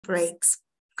breaks.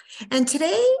 And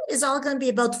today is all going to be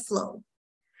about flow.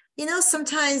 You know,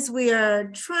 sometimes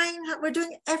we're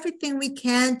doing everything we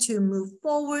can to move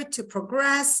forward, to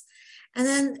progress. And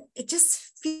then it just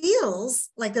feels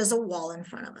like there's a wall in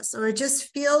front of us, or it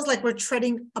just feels like we're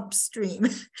treading upstream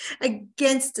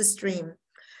against the stream.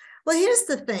 Well, here's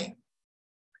the thing.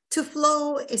 To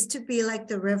flow is to be like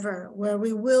the river, where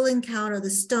we will encounter the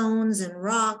stones and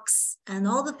rocks and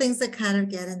all the things that kind of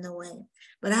get in the way.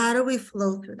 But how do we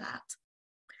flow through that?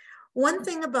 One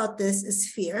thing about this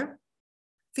is fear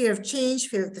of change,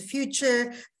 fear of the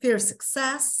future, fear of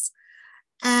success.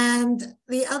 And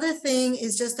the other thing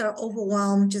is just our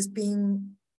overwhelm, just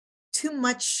being too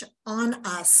much on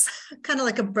us, kind of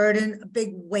like a burden, a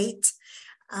big weight,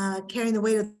 carrying the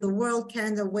weight of the world,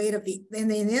 carrying the weight of the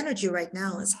energy right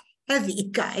now is heavy,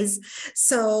 guys.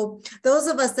 So those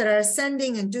of us that are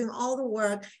ascending and doing all the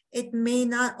work, it may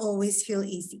not always feel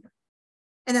easy.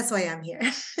 And that's why I'm here.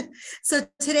 So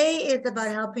today is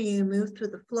about helping you move through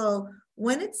the flow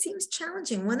when it seems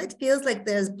challenging, when it feels like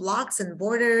there's blocks and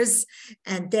borders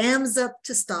and dams up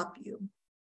to stop you.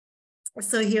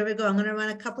 So here we go. I'm going to run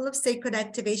a couple of sacred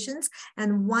activations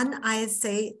and one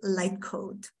ISA light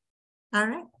code. All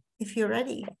right, if you're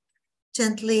ready,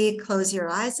 gently close your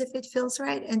eyes if it feels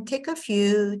right and take a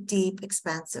few deep,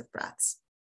 expansive breaths.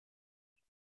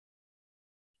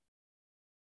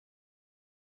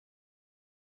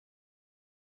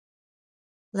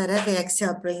 Let every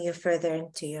exhale bring you further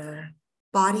into your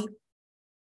body.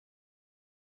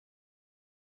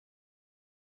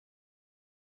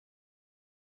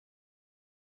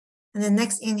 And then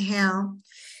next inhale,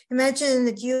 imagine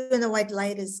that you and the white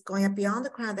light is going up beyond the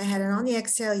crown of the head. And on the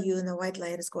exhale, you and the white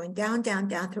light is going down, down,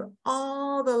 down through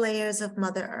all the layers of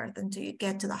Mother Earth until you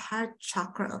get to the heart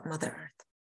chakra of Mother Earth.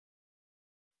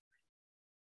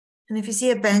 And if you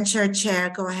see a bench or a chair,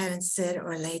 go ahead and sit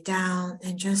or lay down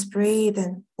and just breathe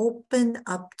and open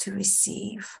up to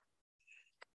receive.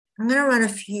 I'm going to run a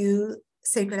few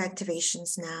sacred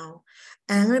activations now.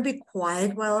 And I'm going to be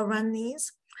quiet while I run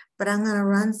these, but I'm going to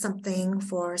run something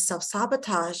for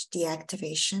self-sabotage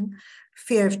deactivation,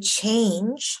 fear of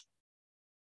change,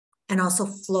 and also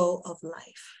flow of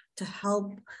life to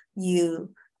help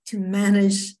you to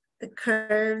manage the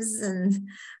curves and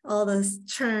all those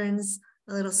turns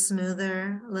a little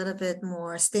smoother, a little bit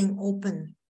more, staying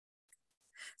open.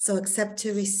 So accept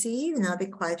to receive, and I'll be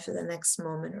quiet for the next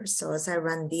moment or so as I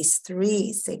run these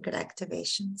 3 sacred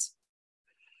activations.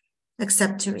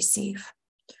 Accept to receive.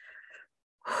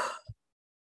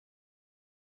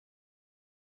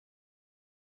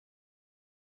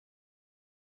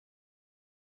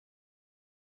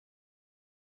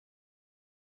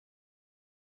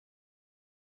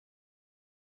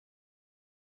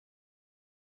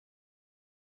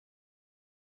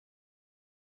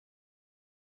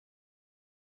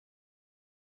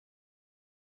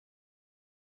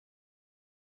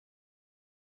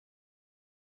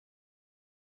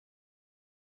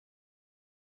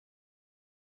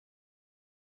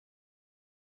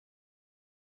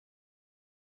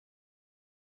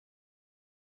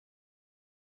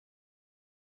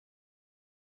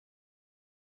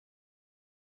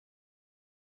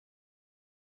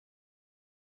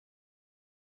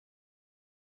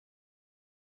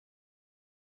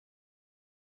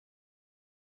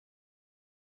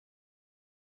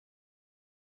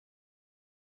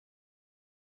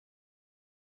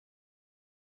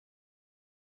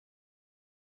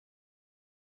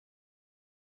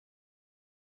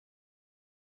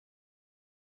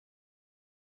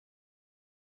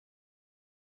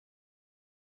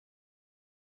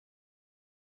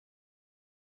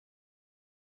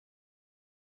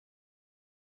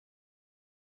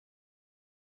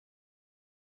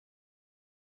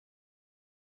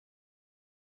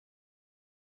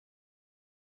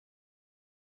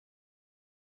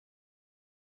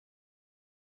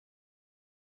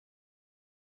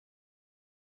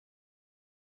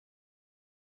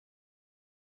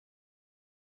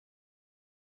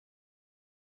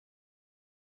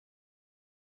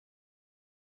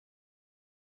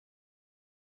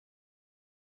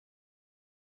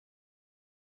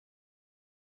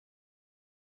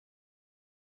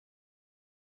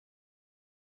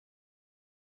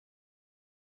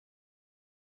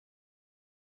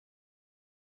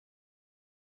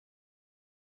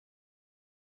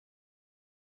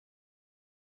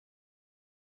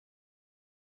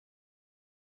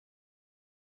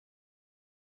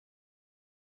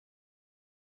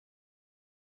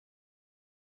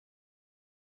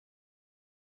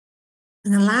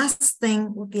 And the last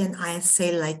thing would be an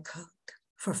ISA light code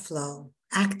for flow,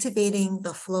 activating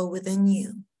the flow within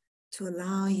you to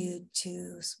allow you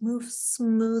to move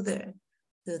smoother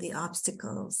through the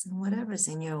obstacles and whatever's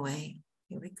in your way.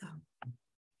 Here we go.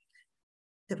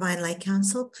 Divine Light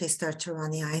Council, please start to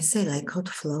run the ISA light code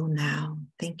flow now.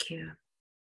 Thank you.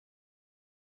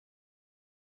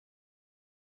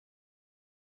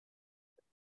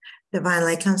 Divine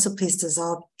Light Council, please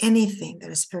dissolve anything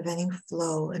that is preventing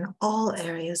flow in all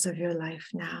areas of your life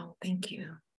now. Thank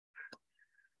you.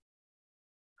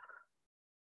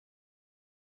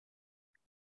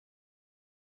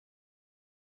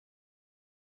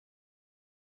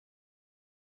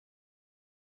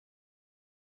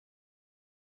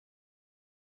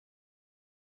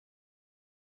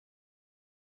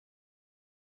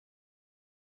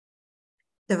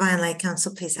 Divine Light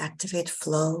Council, please activate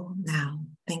flow now.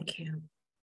 Thank you.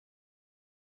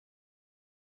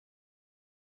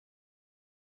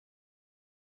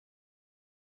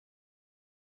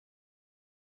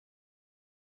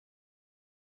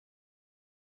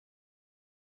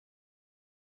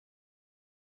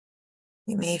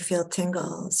 You may feel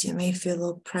tingles. You may feel a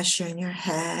little pressure in your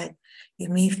head. You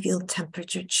may feel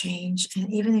temperature change.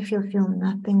 And even if you feel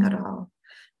nothing at all,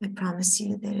 I promise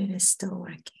you that it is still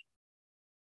working.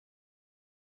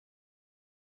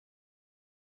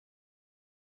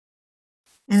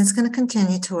 And it's going to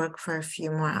continue to work for a few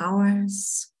more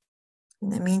hours.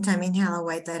 In the meantime, inhale a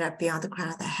white light up beyond the crown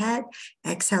of the head.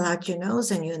 Exhale out your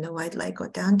nose, and you and the white light go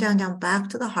down, down, down, back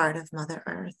to the heart of Mother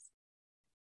Earth.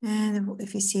 And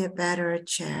if you see a bed or a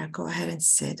chair, go ahead and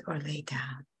sit or lay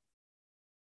down.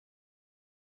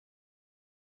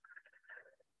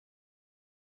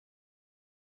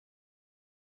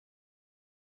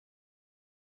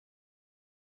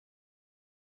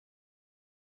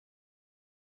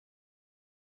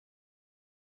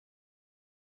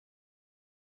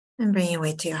 And bring your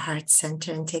weight to your heart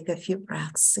center and take a few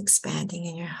breaths, expanding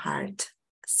in your heart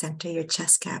center, your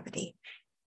chest cavity.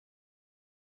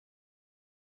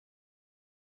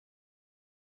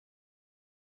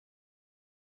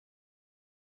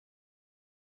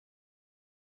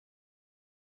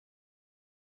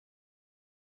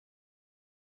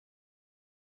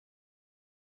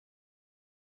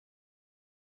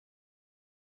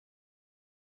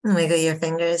 And wiggle your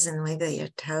fingers and wiggle your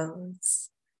toes.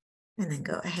 And then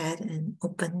go ahead and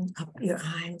open up your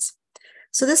eyes.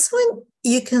 So this one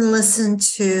you can listen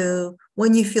to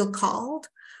when you feel called,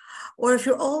 or if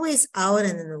you're always out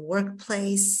and in the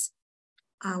workplace,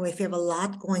 or if you have a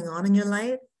lot going on in your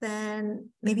life, then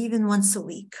maybe even once a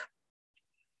week.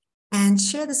 And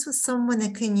share this with someone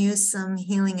that can use some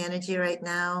healing energy right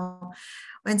now.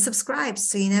 And subscribe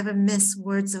so you never miss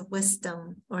words of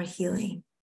wisdom or healing.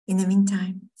 In the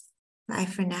meantime, bye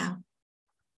for now.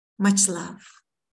 Much love.